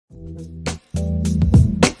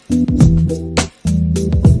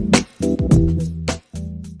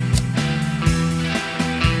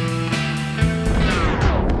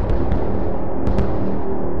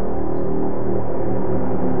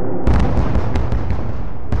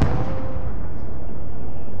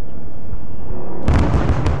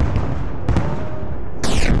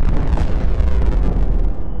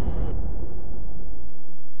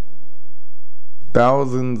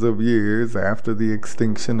thousands of years after the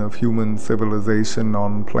extinction of human civilization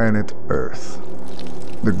on planet Earth.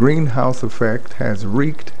 The greenhouse effect has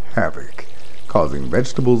wreaked havoc, causing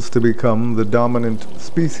vegetables to become the dominant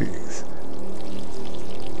species.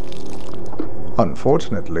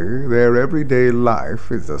 Unfortunately, their everyday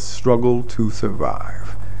life is a struggle to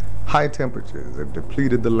survive. High temperatures have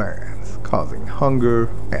depleted the lands, causing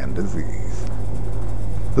hunger and disease.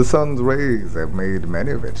 The sun's rays have made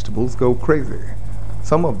many vegetables go crazy.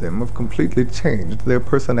 Some of them have completely changed their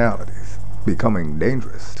personalities, becoming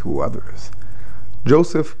dangerous to others.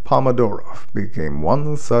 Joseph Pomodorov became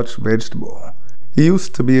one such vegetable. He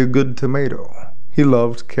used to be a good tomato. He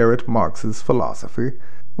loved Carrot Marx's philosophy,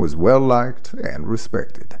 was well liked and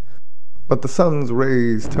respected. But the sun's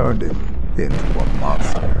rays turned him into a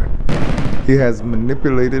monster. He has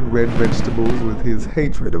manipulated red vegetables with his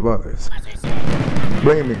hatred of others,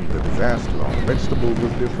 blaming the disaster on vegetables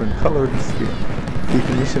with different colored skin. He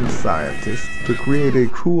commissioned scientists to create a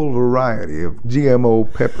cruel variety of GMO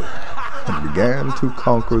pepper and began to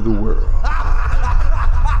conquer the world.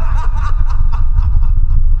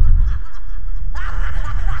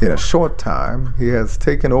 In a short time, he has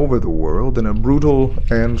taken over the world in a brutal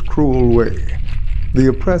and cruel way. The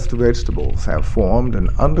oppressed vegetables have formed an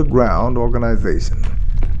underground organization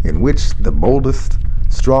in which the boldest,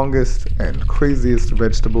 strongest, and craziest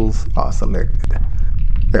vegetables are selected.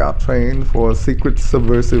 They are trained for secret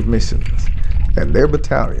subversive missions, and their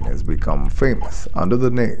battalion has become famous under the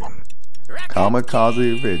name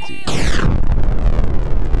Kamikaze Veggies.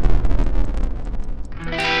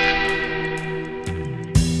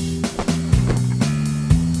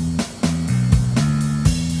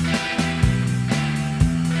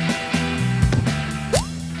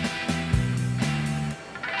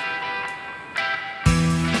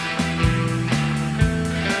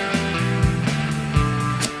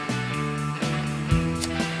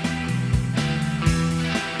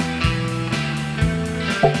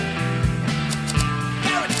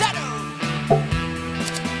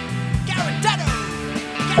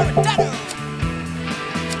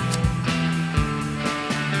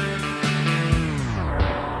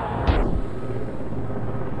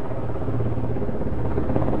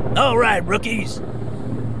 All right, rookies.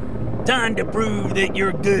 Time to prove that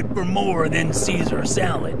you're good for more than Caesar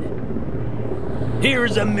salad.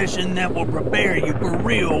 Here's a mission that will prepare you for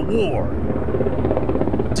real war.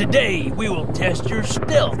 Today, we will test your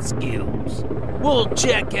stealth skills. We'll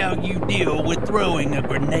check how you deal with throwing a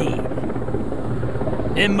grenade.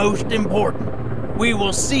 And most important, we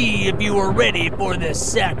will see if you are ready for this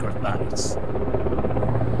sacrifice.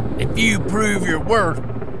 If you prove your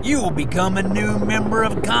worth, you will become a new member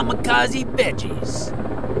of Kamikaze Veggies.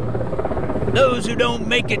 Those who don't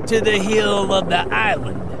make it to the hill of the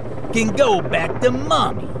island can go back to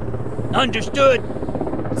mommy. Understood?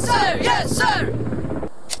 Sir, yes, sir!